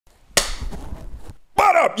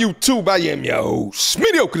up, YouTube? I am your host,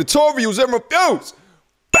 Mediocre, the tour reviews and reviews.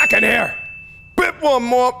 Back in here with one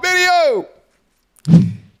more video.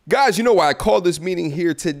 Guys, you know why I called this meeting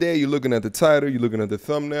here today. You're looking at the title, you're looking at the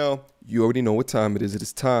thumbnail. You already know what time it is. It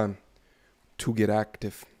is time to get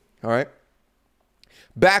active, all right?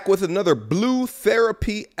 Back with another Blue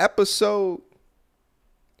Therapy episode.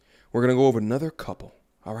 We're going to go over another couple,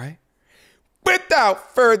 all right?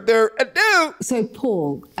 Without further ado. So,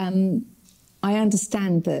 Paul, I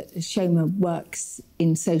understand that Shoma works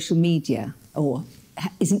in social media or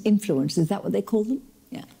is an influencer. Is that what they call them?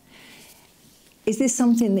 Yeah. Is this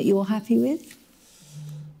something that you're happy with?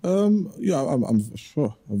 Yeah, I'm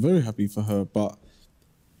sure. I'm very happy for her. But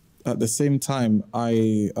at the same time,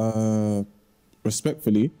 I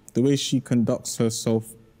respectfully, the way she conducts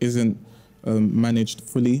herself isn't managed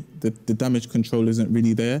fully. The damage control isn't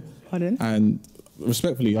really there. Pardon? And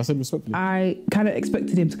respectfully, I said respectfully. I kind of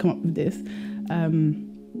expected him to come up with this.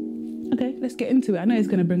 Okay, let's get into it. I know he's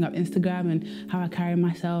going to bring up Instagram and how I carry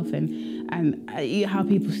myself and how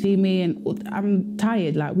people see me. And I'm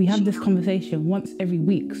tired. Like, we have this conversation once every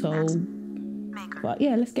week. So, but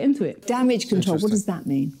yeah, let's get into it. Damage control, what does that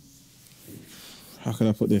mean? How can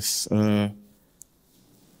I put this?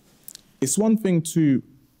 It's one thing to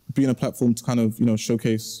be on a platform to kind of,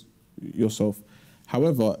 showcase yourself.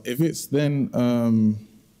 However, if it's then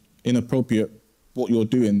inappropriate what you're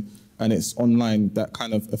doing and it's online, that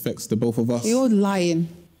kind of affects the both of us. You're lying.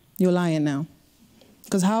 You're lying now.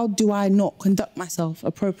 Because how do I not conduct myself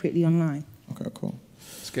appropriately online? Okay, cool.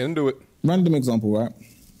 Let's get into it. Random example, right?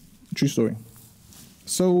 True story.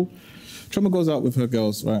 So, Trump goes out with her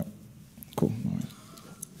girls, right? Cool. All right.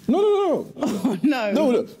 No. Oh,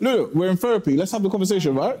 no. No. We're in therapy. Let's have the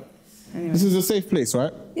conversation, right? Anyway. This is a safe place,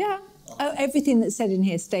 right? Yeah. Oh, everything that's said in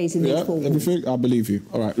here stays in these four walls. Everything? I believe you.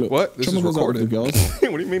 All right, look. What? This is recorded. Girls.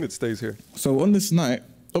 What do you mean it stays here? So on this night,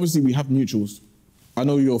 obviously we have mutuals. I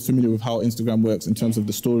know you're familiar with how Instagram works in terms of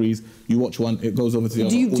the stories. You watch one, it goes over to the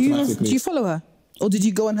other automatically. Do you follow her? Or did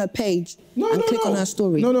you go on her page and click on her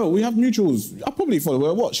story? No, we have mutuals. I probably follow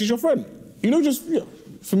her. What? She's your friend. Just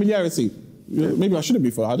familiarity. Maybe I shouldn't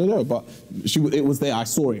be for her, I don't know, but it was there, I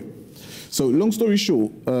saw it. So long story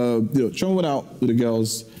short, Sean went out with the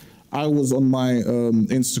girls. I was on my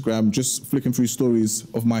Instagram just flicking through stories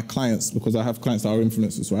of my clients because I have clients that are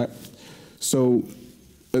influencers, right? So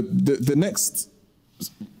the next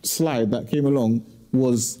slide that came along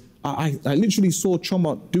was I literally saw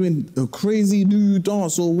Choma doing a crazy new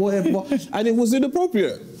dance or whatever, and it was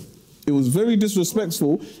inappropriate. It was very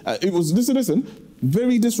disrespectful. It was, listen,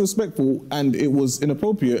 very disrespectful, and it was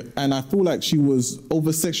inappropriate, and I feel like she was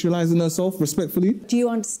over-sexualizing herself, respectfully. Do you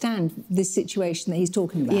understand this situation that he's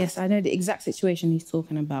talking about? Yes, I know the exact situation he's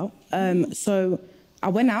talking about. So I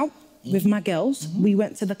went out with my girls. We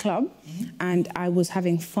went to the club, and I was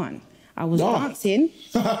having fun. I was dancing.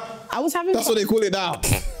 I was having That's fun. what they call it now.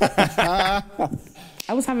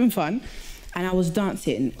 I was having fun. And I was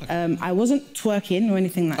dancing. I wasn't twerking or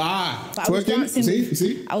anything like that. But Twerking? I was dancing.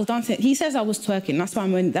 See? I was dancing. He says I was twerking. That's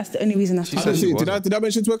why that's the only reason I started. Did I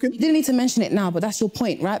mention twerking? You didn't need to mention it now, but that's your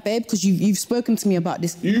point, right, babe? Because you've spoken to me about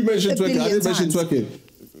this. You mentioned twerking. I didn't mention times.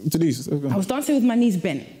 twerking. Denise. I was dancing with my knees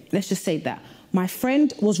bent. Let's just say that. My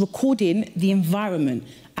friend was recording the environment,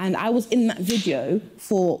 and I was in that video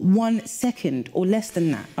for 1 second or less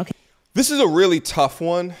than that. Okay. This is a really tough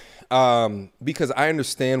one. Because I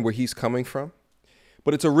understand where he's coming from,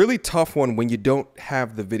 but it's a really tough one when you don't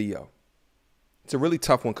have the video. It's a really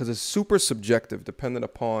tough one because it's super subjective, depending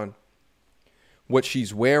upon what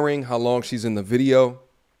she's wearing, how long she's in the video,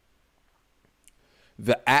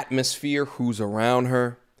 the atmosphere, who's around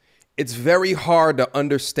her. It's very hard to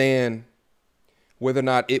understand whether or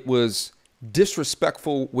not it was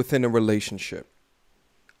disrespectful within a relationship,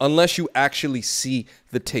 unless you actually see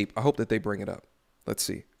the tape. I hope that they bring it up. Let's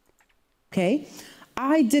see. Okay,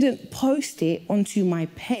 I didn't post it onto my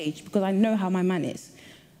page because I know how my man is.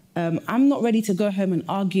 I'm not ready to go home and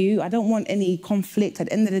argue. I don't want any conflict. At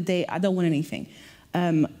the end of the day, I don't want anything.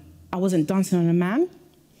 I wasn't dancing on a man,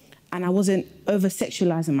 and I wasn't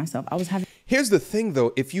over-sexualizing myself. I was having... Here's the thing,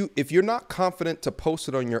 though. If you're not confident to post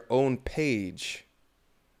it on your own page,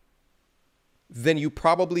 then you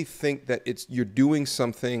probably think that you're doing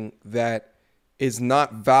something that is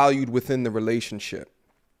not valued within the relationship.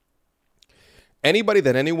 Anybody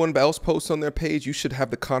that anyone else posts on their page, you should have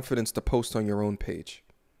the confidence to post on your own page.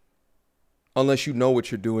 Unless you know what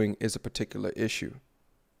you're doing is a particular issue.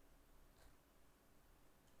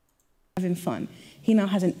 Having fun. He now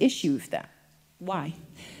has an issue with that. Why?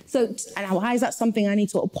 So, and why is that something I need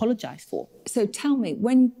to apologize for? So tell me,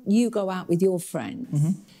 when you go out with your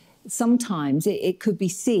friends, sometimes it could be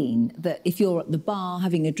seen that if you're at the bar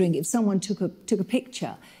having a drink, if someone took a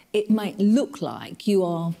picture, it might look like you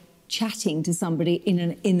are chatting to somebody in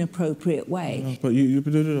an inappropriate way. But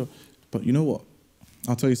you know what?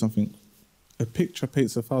 I'll tell you something. A picture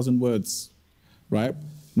paints 1,000 words, right?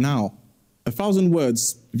 Now, 1,000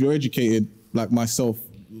 words, if you're educated like myself,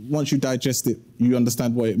 once you digest it, you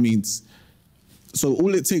understand what it means. So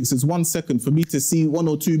all it takes is 1 second for me to see 1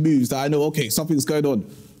 or 2 moves that I know, okay, something's going on.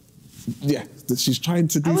 Yeah, she's trying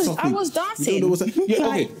to do something. I was dancing. You don't know yeah,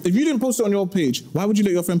 okay. If you didn't post it on your page, why would you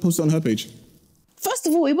let your friend post it on her page? First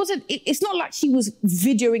of all, it's not like she was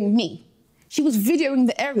videoing me. She was videoing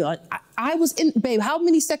the area. I was in, babe, how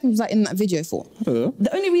many seconds was I in that video for? I don't know.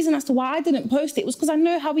 The only reason as to why I didn't post it was because I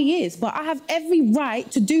know how he is, but I have every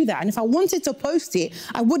right to do that. And if I wanted to post it,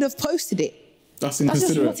 I would have posted it. That's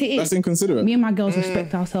inconsiderate. That's just what it is. That's inconsiderate. Me and my girls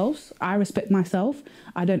respect ourselves. I respect myself.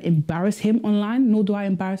 I don't embarrass him online, nor do I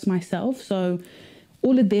embarrass myself. So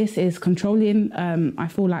all of this is controlling. I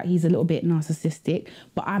feel like he's a little bit narcissistic,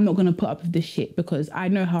 but I'm not going to put up with this shit because I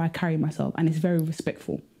know how I carry myself and it's very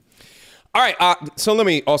respectful. All right, so let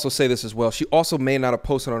me also say this as well. She also may not have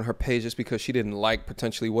posted on her page just because she didn't like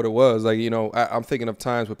potentially what it was. Like, you know, I'm thinking of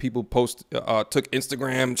times where people took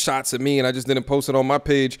Instagram shots at me and I just didn't post it on my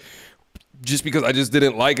page just because I just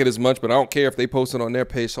didn't like it as much, but I don't care if they post it on their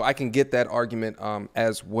page. So I can get that argument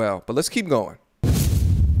as well. But let's keep going.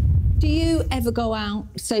 Do you ever go out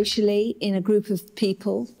socially in a group of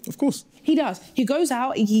people? Of course. He does. He goes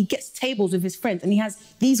out, he gets tables with his friends, and he has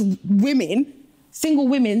these women, single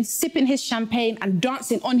women, sipping his champagne and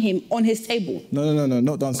dancing on him on his table. No,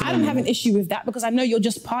 not dancing. I don't have an issue with that because I know you're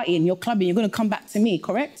just partying, you're clubbing, you're going to come back to me,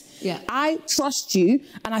 correct? Yeah. I trust you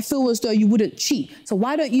and I feel as though you wouldn't cheat. So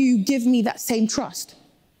why don't you give me that same trust?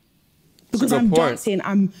 Because I'm dancing,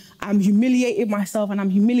 I'm humiliating myself and I'm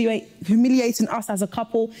humiliating us as a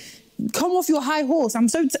couple. Come off your high horse. I'm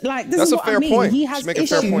so, like, this is what I mean. Point. He has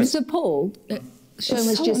issues. So Paul,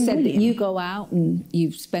 Shoma's just said that you go out and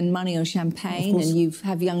you spend money on champagne and you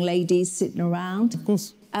have young ladies sitting around. Of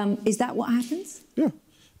course. Is that what happens? Yeah.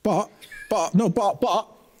 But.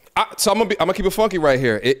 So I'm gonna keep it funky right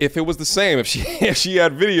here. If it was the same, if she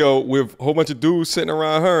had video with a whole bunch of dudes sitting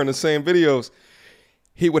around her in the same videos,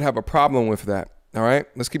 he would have a problem with that. All right,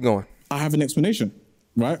 let's keep going. I have an explanation,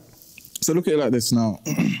 right? So look at it like this now.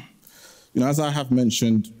 You know, as I have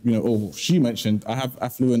mentioned, you know, or she mentioned, I have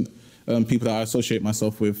affluent people that I associate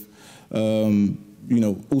myself with. You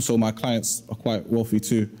know, also my clients are quite wealthy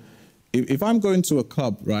too. If I'm going to a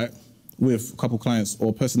club, right, with a couple clients or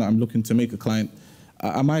a person that I'm looking to make a client,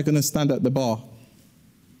 am I going to stand at the bar?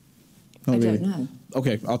 I don't know.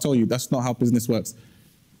 Okay, I'll tell you, that's not how business works.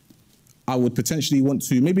 I would potentially want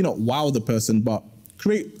to, maybe not wow the person, but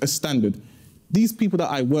create a standard. These people that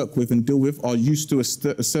I work with and deal with are used to a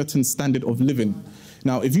certain standard of living.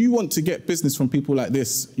 Now, if you want to get business from people like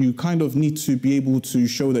this, you kind of need to be able to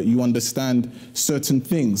show that you understand certain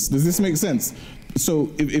things. Does this make sense?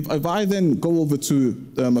 So if I then go over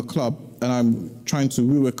to a club and I'm trying to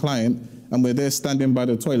woo a client and we're there standing by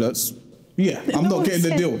the toilets, yeah, I'm not getting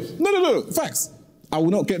the deal. No, facts. I will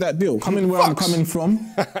not get that deal. Coming where I'm coming from,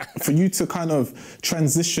 for you to kind of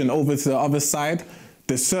transition over to the other side,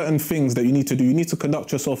 there's certain things that you need to do. You need to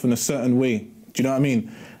conduct yourself in a certain way. Do you know what I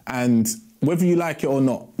mean? And whether you like it or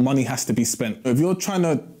not, money has to be spent. If you're trying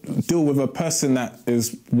to deal with a person that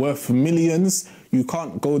is worth millions, you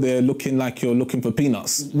can't go there looking like you're looking for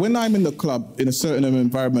peanuts. When I'm in the club, in a certain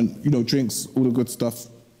environment, you know, drinks, all the good stuff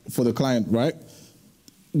for the client, right?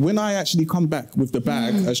 When I actually come back with the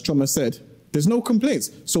bag, as Choma said, there's no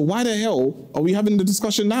complaints. So why the hell are we having the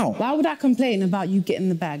discussion now? Why would I complain about you getting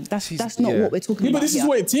the bag? That's not what we're talking about. But this is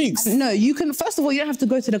what it takes. No, you can, first of all, you don't have to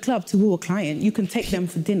go to the club to woo a client. You can take them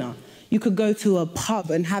for dinner. You could go to a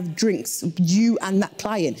pub and have drinks, you and that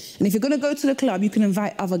client. And if you're going to go to the club, you can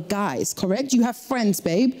invite other guys, correct? You have friends,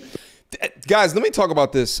 babe. Guys, let me talk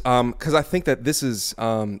about this because I think that this is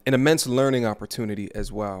an immense learning opportunity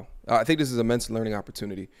as well. I think this is an immense learning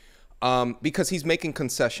opportunity. Because he's making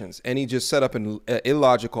concessions and he just set up an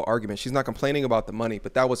illogical argument. She's not complaining about the money,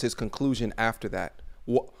 but that was his conclusion after that.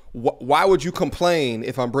 Why would you complain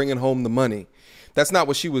if I'm bringing home the money? That's not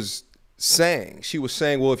what she was saying. She was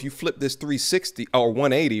saying, well, if you flip this 360 or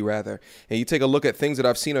 180 rather, and you take a look at things that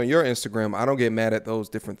I've seen on your Instagram, I don't get mad at those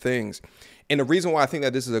different things. And the reason why I think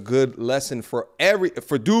that this is a good lesson for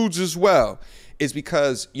dudes as well is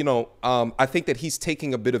because, you know, I think that he's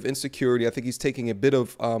taking a bit of insecurity. I think he's taking a bit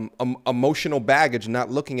of emotional baggage,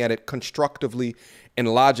 not looking at it constructively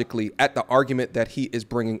and logically at the argument that he is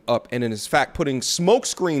bringing up. And in his fact, putting smoke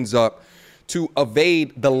screens up to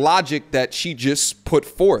evade the logic that she just put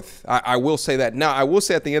forth. I will say that. Now, I will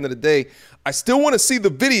say at the end of the day, I still want to see the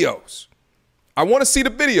videos. I want to see the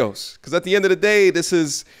videos because at the end of the day, this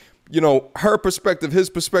is, you know, her perspective, his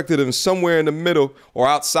perspective, and somewhere in the middle or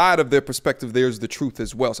outside of their perspective, there's the truth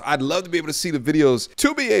as well. So I'd love to be able to see the videos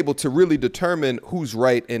to be able to really determine who's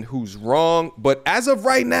right and who's wrong. But as of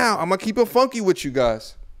right now, I'm going to keep it funky with you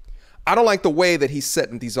guys. I don't like the way that he's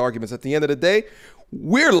setting these arguments. At the end of the day,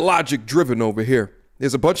 we're logic driven over here.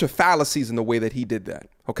 There's a bunch of fallacies in the way that he did that.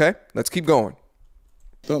 Okay, let's keep going.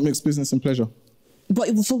 Don't mix business and pleasure.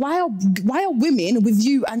 But so why are women with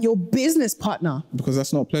you and your business partner? Because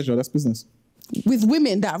that's not pleasure, that's business. With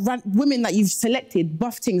women that you've selected,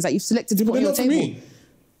 buffetings that you've selected to put on your table. Me.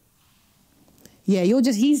 Yeah, you're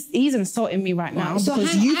just, he's insulting me right now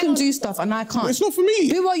because you can do stuff and I can't. It's not for me.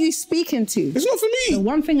 Who are you speaking to? It's not for me. The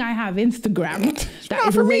one thing I have, Instagram, that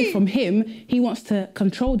is away from him, he wants to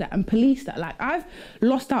control that and police that. Like, I've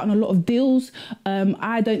lost out on a lot of deals.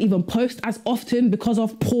 I don't even post as often because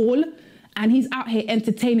of Paul, and he's out here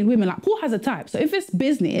entertaining women. Like, Paul has a type. So if it's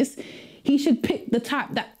business, he should pick the type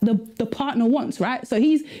that the partner wants, right? So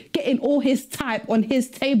he's getting all his type on his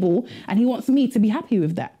table and he wants me to be happy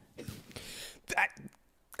with that.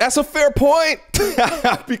 That's a fair point.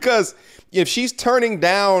 Because if she's turning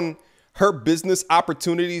down her business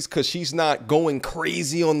opportunities because she's not going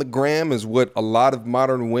crazy on the gram, is what a lot of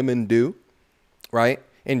modern women do, right?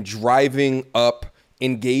 And driving up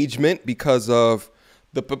engagement because of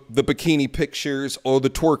the bikini pictures or the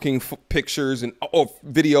twerking pictures and or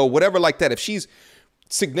video, whatever like that. If she's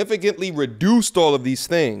significantly reduced all of these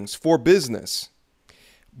things for business,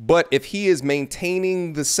 but if he is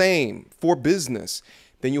maintaining the same for business,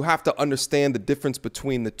 then you have to understand the difference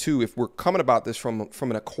between the two. If we're coming about this from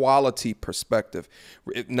an equality perspective,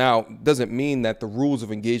 now doesn't mean that the rules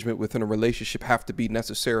of engagement within a relationship have to be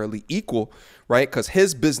necessarily equal, right? Because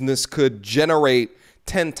his business could generate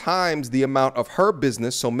 10 times the amount of her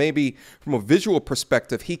business. So maybe from a visual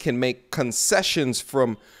perspective, he can make concessions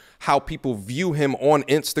from how people view him on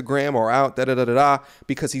Instagram or out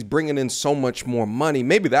because he's bringing in so much more money.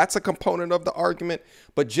 Maybe that's a component of the argument.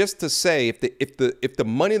 But just to say, if the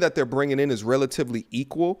money that they're bringing in is relatively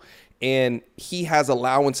equal and he has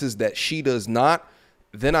allowances that she does not,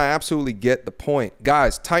 then I absolutely get the point.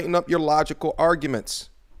 Guys, tighten up your logical arguments.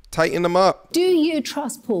 Tighten them up. Do you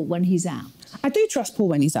trust Paul when he's out? I do trust Paul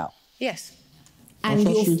when he's out. Yes. And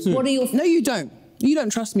what are your... No, you don't. You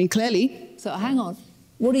don't trust me, clearly. So hang on.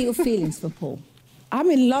 What are your feelings for Paul?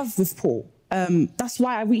 I'm in love with Paul. That's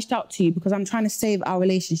why I reached out to you, because I'm trying to save our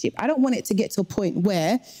relationship. I don't want it to get to a point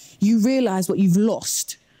where you realise what you've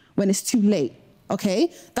lost when it's too late,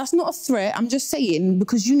 okay? That's not a threat. I'm just saying,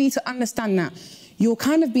 because you need to understand that you're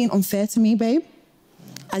kind of being unfair to me, babe,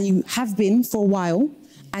 and you have been for a while.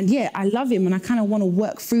 And yeah, I love him and I kind of want to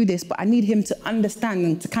work through this, but I need him to understand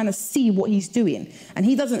and to kind of see what he's doing. And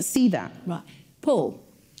he doesn't see that. Right. Paul,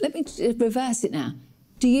 let me reverse it now.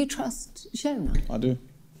 Do you trust Shona? I do.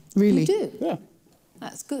 Really? You do? Yeah.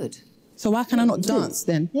 That's good. So why can I not dance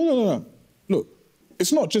then? No. Look,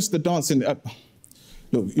 it's not just the dancing.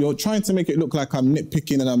 Look, you're trying to make it look like I'm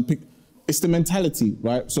nitpicking and it's the mentality,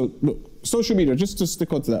 right? So look, social media, just to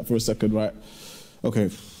stick on to that for a second, right?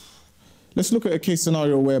 Okay. Let's look at a case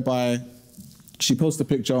scenario whereby she posts a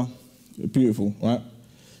picture, beautiful, right?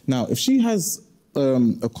 Now, if she has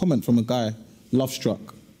a comment from a guy, love struck,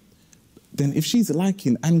 then if she's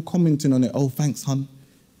liking and commenting on it, oh, thanks, hun,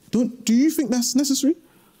 do you think that's necessary?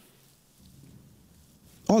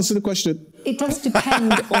 Answer the question. It does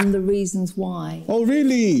depend on the reasons why. Oh,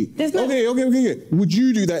 really? Okay. Would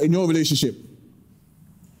you do that in your relationship?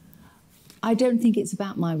 I don't think it's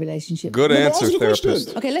about my relationship. Good answer,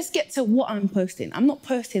 therapist. Okay, let's get to what I'm posting. I'm not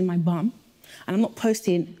posting my bum, and I'm not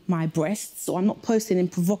posting my breasts, or I'm not posting in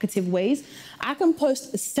provocative ways. I can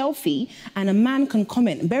post a selfie and a man can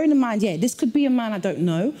comment. And bearing in mind, yeah, this could be a man I don't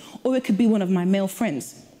know, or it could be one of my male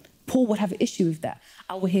friends. Paul would have an issue with that.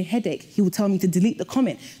 I will hear headache. He will tell me to delete the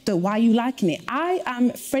comment. So why are you liking it? I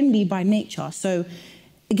am friendly by nature. So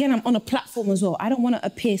again, I'm on a platform as well. I don't want to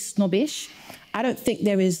appear snobbish. I don't think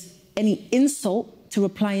there is any insult to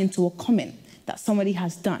replying to a comment that somebody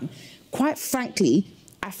has done. Quite frankly,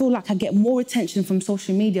 I feel like I get more attention from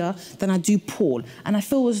social media than I do Paul. And I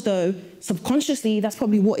feel as though subconsciously that's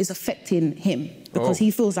probably what is affecting him, because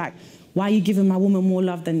he feels like, why are you giving my woman more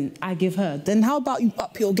love than I give her? Then how about you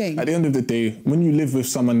up your game? At the end of the day, when you live with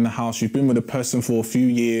someone in the house, you've been with a person for a few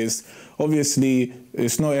years, obviously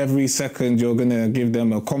it's not every second you're gonna give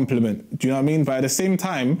them a compliment. Do you know what I mean? But at the same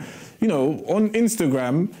time, you know, on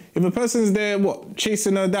Instagram, if a person's there,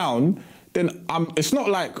 chasing her down, then it's not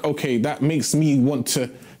like, okay, that makes me want to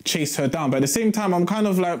chase her down. But at the same time, I'm kind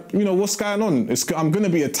of like, you know, what's going on? I'm going to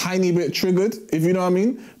be a tiny bit triggered, if you know what I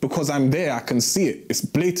mean, because I'm there, I can see it. It's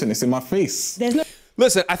blatant, it's in my face.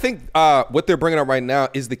 Listen, I think what they're bringing up right now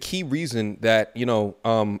is the key reason that, you know,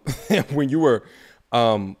 when you were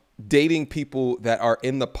dating people that are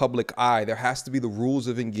in the public eye, there has to be the rules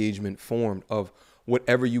of engagement formed of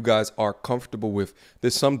whatever you guys are comfortable with.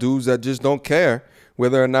 There's some dudes that just don't care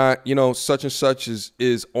whether or not, you know, such and such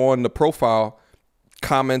is on the profile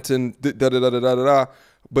commenting da-da-da-da-da-da,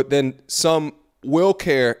 but then some will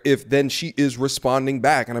care if then she is responding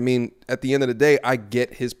back. And I mean, at the end of the day, I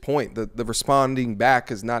get his point. The responding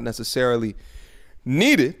back is not necessarily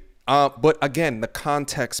needed. But again, the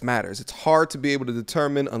context matters. It's hard to be able to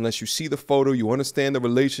determine unless you see the photo, you understand the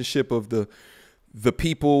relationship of the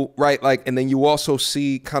people, right? Like, and then you also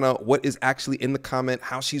see kind of what is actually in the comment,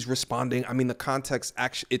 how she's responding. I mean, the context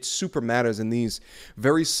actually, it super matters in these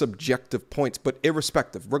very subjective points, but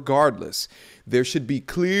irrespective, regardless, there should be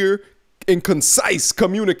clear and concise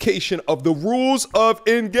communication of the rules of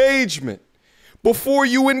engagement before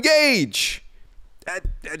you engage. That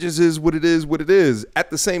just is what it is.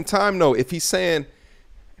 At the same time, though, if he's saying,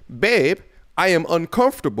 babe, I am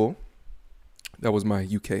uncomfortable. That was my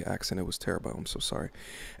UK accent. It was terrible. I'm so sorry.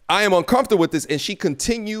 I am uncomfortable with this. And she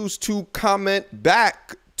continues to comment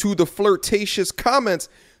back to the flirtatious comments.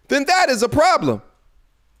 Then that is a problem.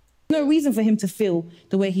 No reason for him to feel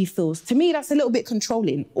the way he feels. To me, that's a little bit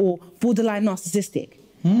controlling or borderline narcissistic.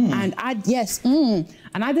 And I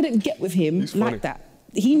didn't get with him like that.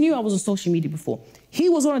 He knew I was on social media before. He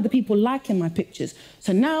was one of the people liking my pictures.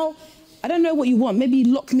 So now, I don't know what you want. Maybe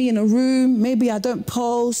lock me in a room. Maybe I don't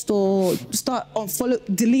post or start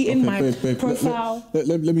deleting my profile.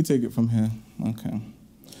 Let me take it from here. Okay.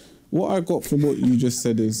 What I got from what you just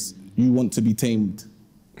said is you want to be tamed,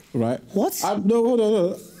 right? What? No, hold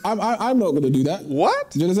on. I'm not going to do that.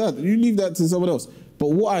 What? Do you understand? You leave that to someone else. But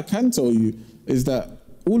what I can tell you is that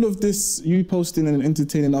all of this, you posting and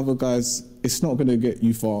entertaining other guys, it's not going to get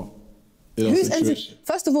you far.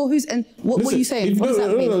 First of all, what are you saying? What does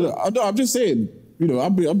that mean? No, I'm just saying, you know,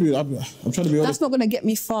 I'm trying to be honest. That's not going to get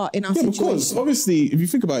me far in our situation. Because obviously, if you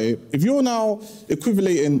think about it, if you're now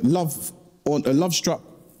equivalating love on a love struck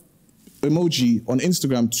emoji on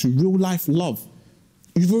Instagram to real life love,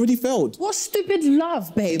 you've already failed. What stupid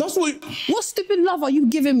love, babe? That's what stupid love are you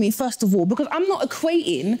giving me, first of all? Because I'm not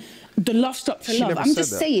equating the love struck to love. I'm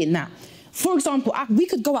just saying that. For example, we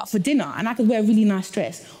could go out for dinner and I could wear a really nice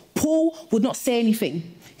dress. Paul would not say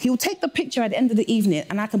anything. He'll take the picture at the end of the evening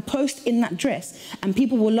and I can post in that dress and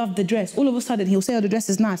people will love the dress. All of a sudden, he'll say, oh, the dress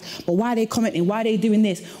is nice, but why are they commenting? Why are they doing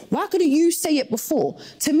this? Why couldn't you say it before?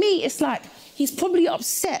 To me, it's like, he's probably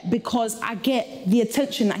upset because I get the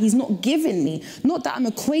attention that he's not giving me. Not that I'm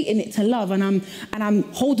equating it to love and I'm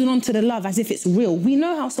holding on to the love as if it's real. We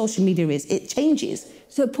know how social media is. It changes.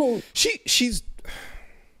 So Paul... She's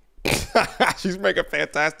she's making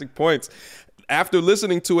fantastic points. After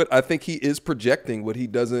listening to it, I think he is projecting what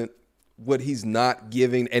he's not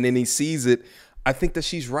giving, and then he sees it. I think that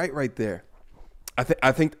she's right there.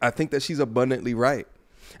 I think that she's abundantly right.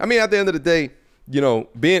 I mean, at the end of the day, you know,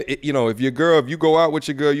 if you go out with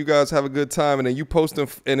your girl, you guys have a good time, and then you post them,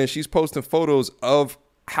 and then she's posting photos of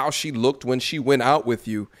how she looked when she went out with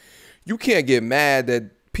you. You can't get mad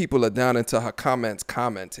that people are down into her comments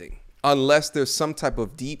commenting unless there's some type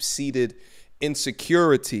of deep-seated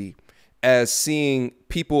insecurity as seeing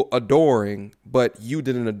people adoring, but you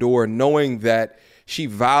didn't adore, knowing that she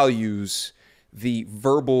values the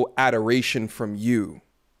verbal adoration from you.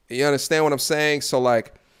 You understand what I'm saying? So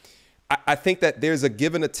like, I think that there's a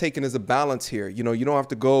give and a take and there's a balance here. You know, you don't have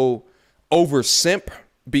to go over simp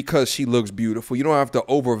because she looks beautiful. You don't have to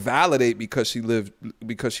over validate because she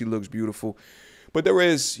looks beautiful. But there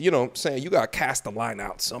is, you know, saying you gotta cast the line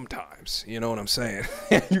out sometimes. You know what I'm saying?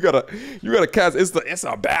 you gotta cast. It's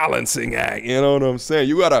a balancing act. You know what I'm saying?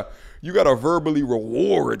 You gotta verbally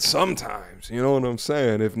reward sometimes. You know what I'm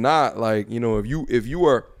saying? If not, like, you know, if you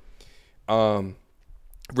are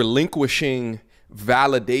relinquishing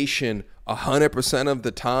validation 100% of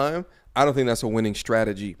the time, I don't think that's a winning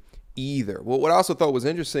strategy either. Well, what I also thought was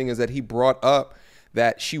interesting is that he brought up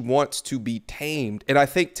that she wants to be tamed. And I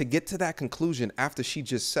think to get to that conclusion after she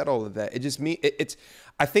just said all of that,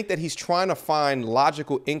 I think that he's trying to find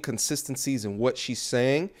logical inconsistencies in what she's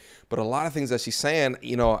saying, but a lot of things that she's saying,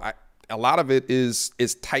 you know, a lot of it is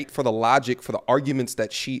tight for the logic, for the arguments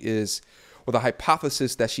that she is, or the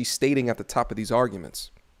hypothesis that she's stating at the top of these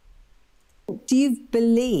arguments. Do you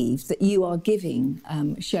believe that you are giving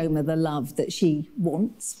Shoma the love that she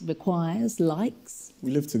wants, requires, likes?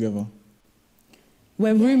 We live together.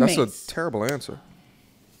 We're roommates. That's a terrible answer.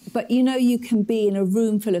 But you know, you can be in a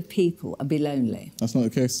room full of people and be lonely. That's not the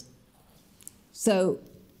case. So,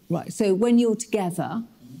 right, so when you're together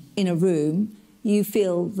in a room, you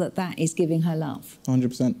feel that that is giving her love.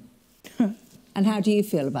 100%. And how do you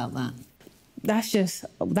feel about that?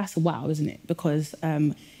 That's wow, isn't it? Because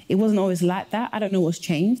it wasn't always like that. I don't know what's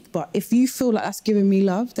changed, but if you feel like that's giving me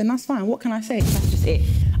love, then that's fine. What can I say? That's just it.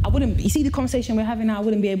 I wouldn't, you see the conversation we're having now, I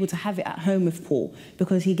wouldn't be able to have it at home with Paul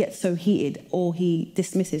because he gets so heated or he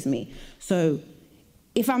dismisses me. So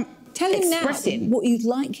if I'm Tell him expressing now what you'd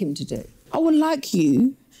like him to do. I would like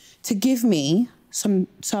you to give me some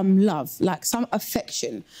love, like some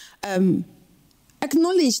affection.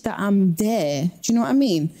 Acknowledge that I'm there. Do you know what I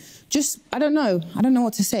mean? Just, I don't know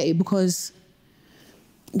what to say because,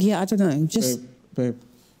 yeah, I don't know. Just, babe,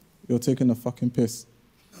 you're taking a fucking piss.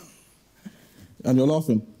 And you're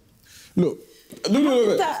laughing. Look.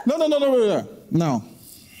 No. Now,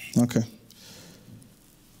 okay.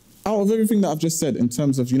 Out of everything that I've just said in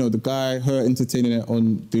terms of, you know, the guy, her entertaining it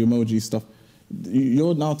on the emoji stuff,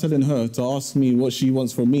 you're now telling her to ask me what she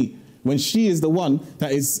wants from me when she is the one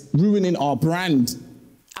that is ruining our brand.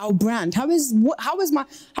 Our brand? How has my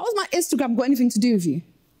Instagram got anything to do with you?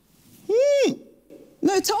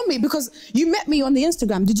 No, tell me, because you met me on the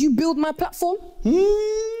Instagram. Did you build my platform?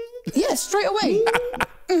 Yes, straight away.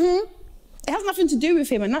 It has nothing to do with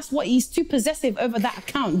him, and that's what he's too possessive over that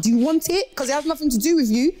account. Do you want it? Because it has nothing to do with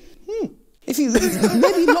you. If you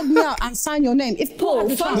maybe log me out and sign your name. If Paul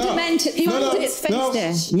fundamentally he wants his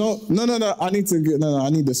face there. No. I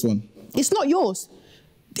need this one. It's not yours.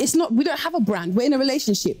 It's not. We don't have a brand. We're in a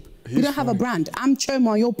relationship. We don't have a brand. I'm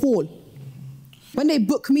Choma. You're Paul. When they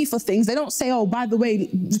book me for things, they don't say, "Oh, by the way,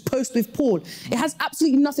 post with Paul." It has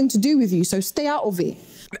absolutely nothing to do with you. So stay out of it.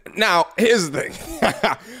 Now, here's the thing.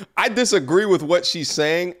 I disagree with what she's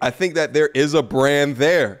saying. I think that there is a brand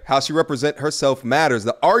there. How she represents herself matters.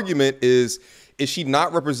 The argument is she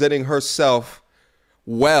not representing herself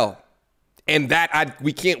well? And that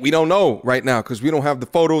we don't know right now because we don't have the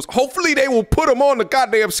photos. Hopefully they will put them on the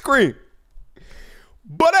goddamn screen.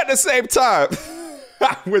 But at the same time,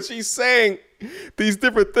 when she's saying these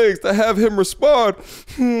different things to have him respond,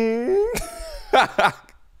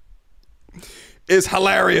 it's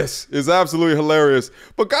hilarious. It's absolutely hilarious.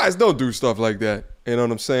 But guys, don't do stuff like that. You know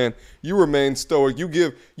what I'm saying? You remain stoic. You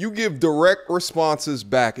give direct responses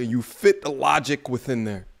back and you fit the logic within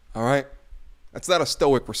there. All right? That's not a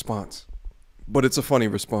stoic response, but it's a funny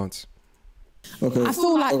response. Okay. I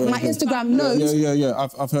feel like my Instagram knows. Yeah.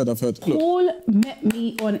 I've heard. Look. Paul met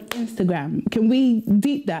me on Instagram. Can we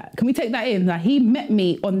deep that? Can we take that in? That he met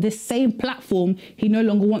me on this same platform he no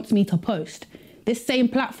longer wants me to post. This same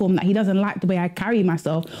platform that he doesn't like the way I carry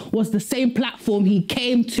myself was the same platform he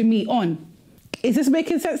came to me on. Is this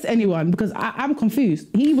making sense to anyone? Because I'm confused.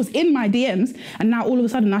 He was in my DMs and now all of a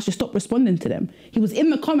sudden I should stop responding to them. He was in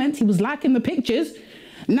the comments, he was liking the pictures.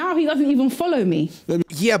 Now he doesn't even follow me.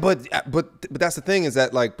 Yeah, but that's the thing is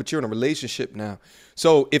that but you're in a relationship now.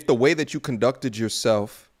 So if the way that you conducted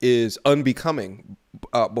yourself is unbecoming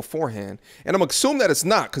beforehand, and I'm assuming that it's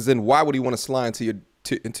not, because then why would he want to slide into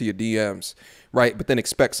your DMs, right? But then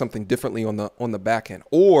expect something differently on the back end.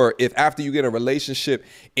 Or if after you get a relationship,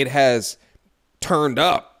 it has turned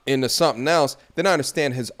up into something else, then I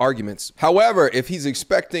understand his arguments. However, if he's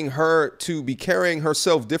expecting her to be carrying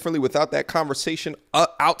herself differently without that conversation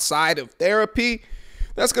outside of therapy,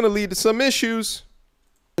 that's going to lead to some issues.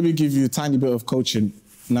 Let me give you a tiny bit of coaching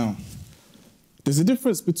now. There's a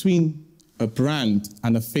difference between a brand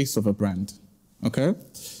and a face of a brand, okay?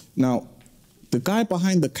 Now, the guy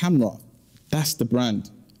behind the camera, that's the brand.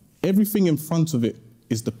 Everything in front of it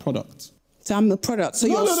is the product. So I'm the product. So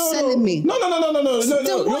you're selling me. No.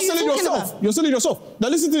 You're selling yourself. You're selling yourself. Now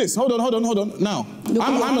listen to this. Hold on. Now,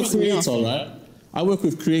 I'm a creator, right? I work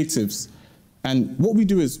with creatives. And what we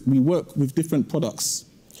do is we work with different products.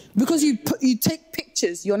 Because you take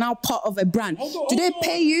pictures, you're now part of a brand. Do they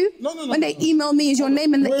pay you? No. When they email me, is your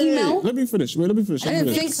name in the email? Let me finish. I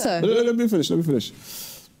didn't think so. Let me finish.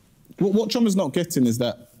 What Choma's not getting is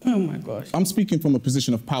that, oh my gosh, I'm speaking from a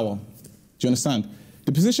position of power. Do you understand?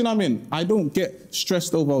 The position I'm in, I don't get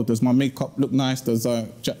stressed over, oh, does my makeup look nice? Does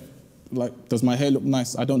my hair look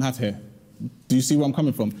nice? I don't have hair. Do you see where I'm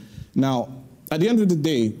coming from? Now, at the end of the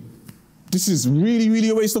day, this is really, really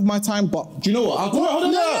a waste of my time, but do you know what?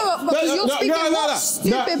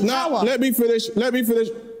 Let me finish.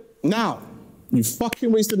 Now, you fucking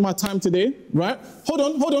wasted my time today, right? Hold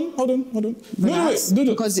on. Relax, No.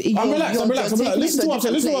 Because I'm relaxed. Listen to what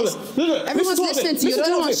I'm saying. Everyone's listening to you.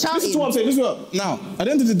 Don't want shouting. Listen to what I'm saying. Now, at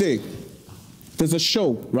the end of the day, there's a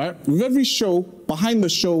show, right? With every show, behind the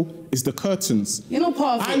show is the curtains. You're not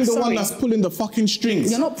part of it. I'm the one sorry. that's pulling the fucking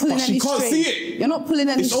strings. You're not pulling but any she can't string. see it. You're not pulling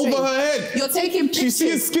any It's string. over her head. You're taking pictures.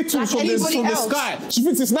 She sees Skittles like from the sky. She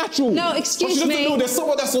thinks it's natural. No, But excuse she doesn't me. know there's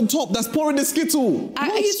someone that's on top that's pouring the Skittle. What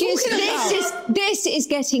are you Excuse talking about? this is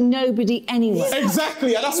getting nobody anywhere.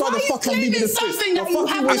 Exactly, and that's why Why the are you fuck I'm leaving claiming this place. something that You're you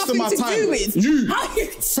fucking have wasting my nothing to time. do with? You. How you-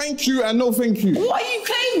 Thank you and no thank you. What are you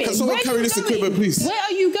claiming? Can someone Where are carry you this going? equipment, please? Where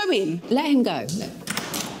are you going? Let him go.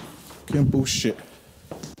 Getting bullshit.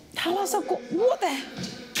 How else I've got what the?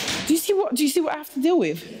 Do you see what I have to deal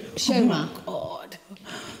with? Shoma, God.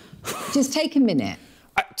 just take a minute.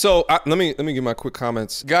 Let me give my quick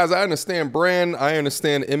comments. Guys, I understand brand, I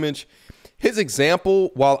understand image. His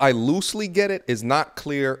example, while I loosely get it, is not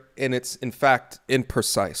clear, and it's in fact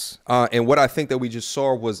imprecise. And what I think that we just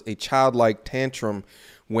saw was a childlike tantrum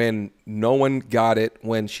when no one got it,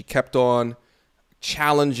 when she kept on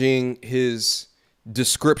challenging his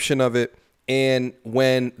description of it, and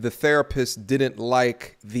when the therapist didn't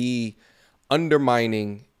like the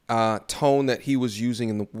undermining tone that he was using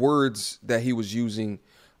and the words that he was using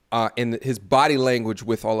and his body language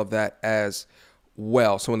with all of that as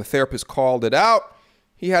well. So when the therapist called it out,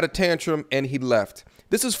 he had a tantrum and he left.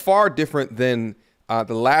 This is far different than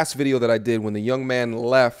the last video that I did when the young man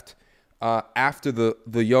left after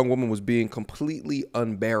the young woman was being completely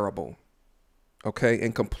unbearable, okay,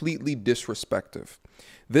 and completely disrespectful.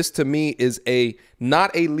 This to me is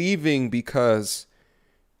not a leaving because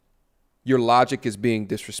your logic is being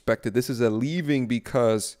disrespected. This is a leaving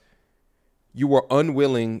because you were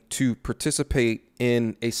unwilling to participate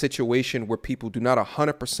in a situation where people do not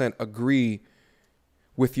 100% agree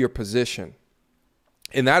with your position.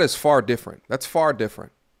 And that is far different. That's far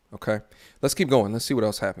different. Okay, let's keep going. Let's see what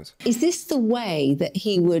else happens. Is this the way that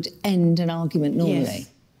he would end an argument normally?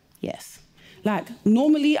 Yes. Like,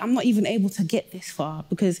 normally, I'm not even able to get this far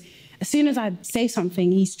because as soon as I say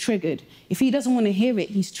something, he's triggered. If he doesn't want to hear it,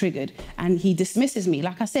 he's triggered and he dismisses me.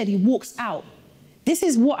 Like I said, he walks out. This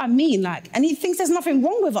is what I mean, like, and he thinks there's nothing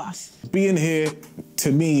wrong with us. Being here,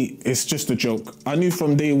 to me, it's just a joke. I knew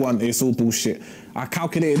from day one it's all bullshit. I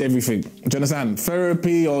calculated everything. Do you understand?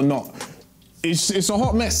 Therapy or not. It's a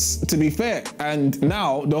hot mess, to be fair. And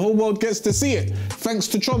now the whole world gets to see it, thanks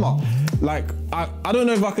to trauma. Like, I don't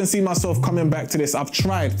know if I can see myself coming back to this. I've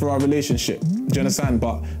tried for our relationship, do you understand?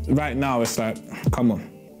 But right now it's like, come on.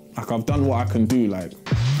 Like, I've done what I can do, like.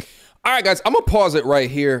 All right, guys, I'm gonna pause it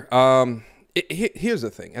right here. Here's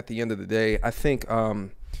the thing. At the end of the day, I think,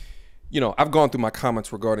 you know, I've gone through my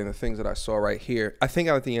comments regarding the things that I saw right here. I think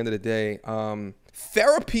at the end of the day,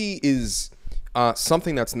 therapy is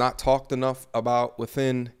something that's not talked enough about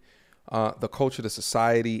within the culture, the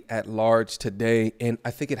society at large today. And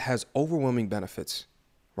I think it has overwhelming benefits,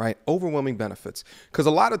 right? Overwhelming benefits. Because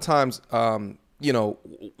a lot of times, you know,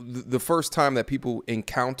 the first time that people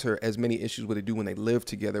encounter as many issues what they do when they live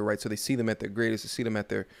together, right? So they see them at their greatest, they see them at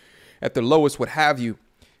their lowest, what have you.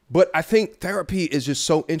 But I think therapy is just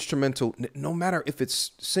so instrumental, no matter if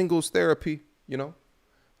it's singles therapy, you know,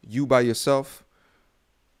 you by yourself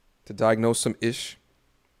to diagnose some ish,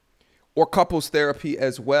 or couples therapy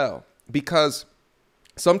as well. Because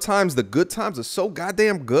sometimes the good times are so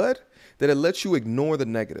goddamn good that it lets you ignore the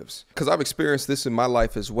negatives. Because I've experienced this in my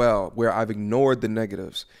life as well, where I've ignored the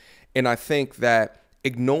negatives. And I think that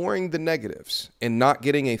ignoring the negatives and not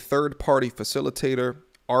getting a third-party facilitator,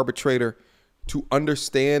 arbitrator to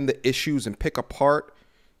understand the issues and pick apart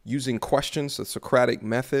using questions, the Socratic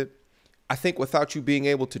method, I think without you being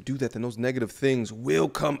able to do that, then those negative things will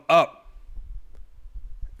come up.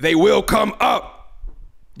 They will come up.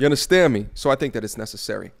 You understand me? So I think that it's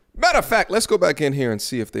necessary. Matter of fact, let's go back in here and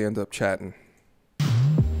see if they end up chatting.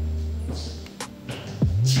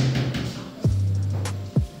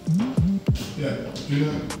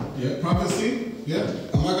 Yeah, privacy? Yeah,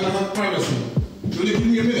 am I gonna have privacy? Will you give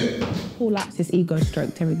me a minute? Paul likes his ego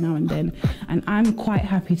stroked every now and then, and I'm quite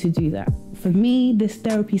happy to do that. For me, this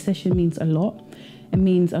therapy session means a lot. It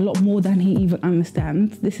means a lot more than he even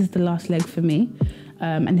understands. This is the last leg for me.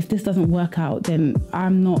 And if this doesn't work out, then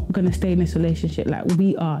I'm not gonna stay in this relationship. Like,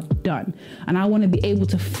 we are done. And I wanna be able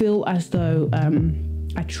to feel as though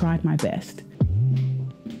I tried my best.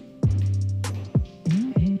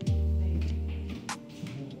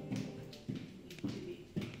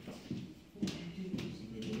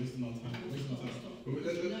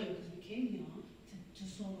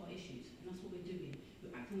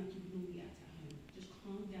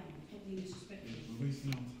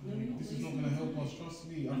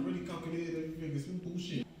 I've already calculated everything. It's been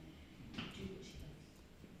bullshit.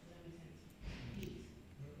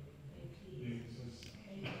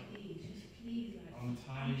 I'm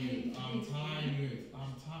tired.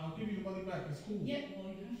 I'll give you the money back.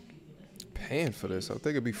 Paying for this. I think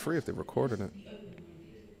it'd be free if they recorded it.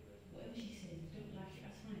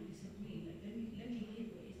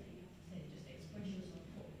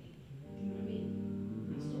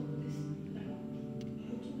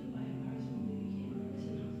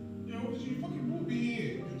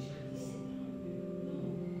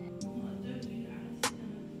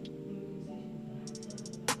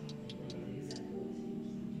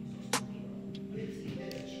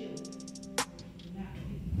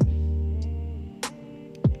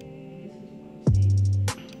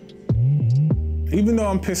 Even though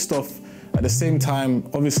I'm pissed off, at the same time,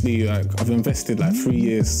 obviously, like, I've invested like 3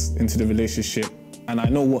 years into the relationship, and I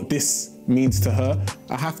know what this means to her.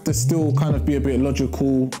 I have to still kind of be a bit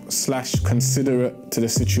logical / considerate to the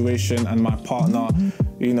situation and my partner.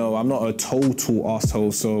 You know, I'm not a total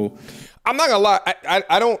asshole, so. I'm not gonna lie,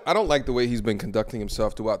 I don't like the way he's been conducting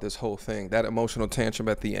himself throughout this whole thing. That emotional tantrum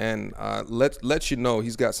at the end lets you know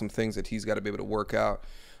he's got some things that he's got to be able to work out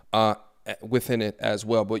within it as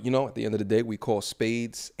well. But you know, at the end of the day, we call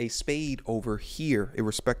spades a spade over here,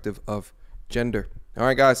 irrespective of gender. All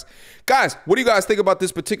right, guys, what do you guys think about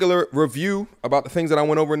this particular review, about the things that I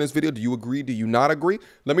went over in this video? Do you agree? Do you not agree?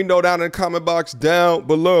 Let me know down in the comment box down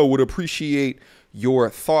below. Would appreciate your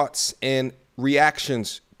thoughts and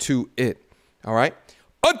reactions to it. All right,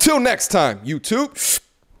 until next time, YouTube.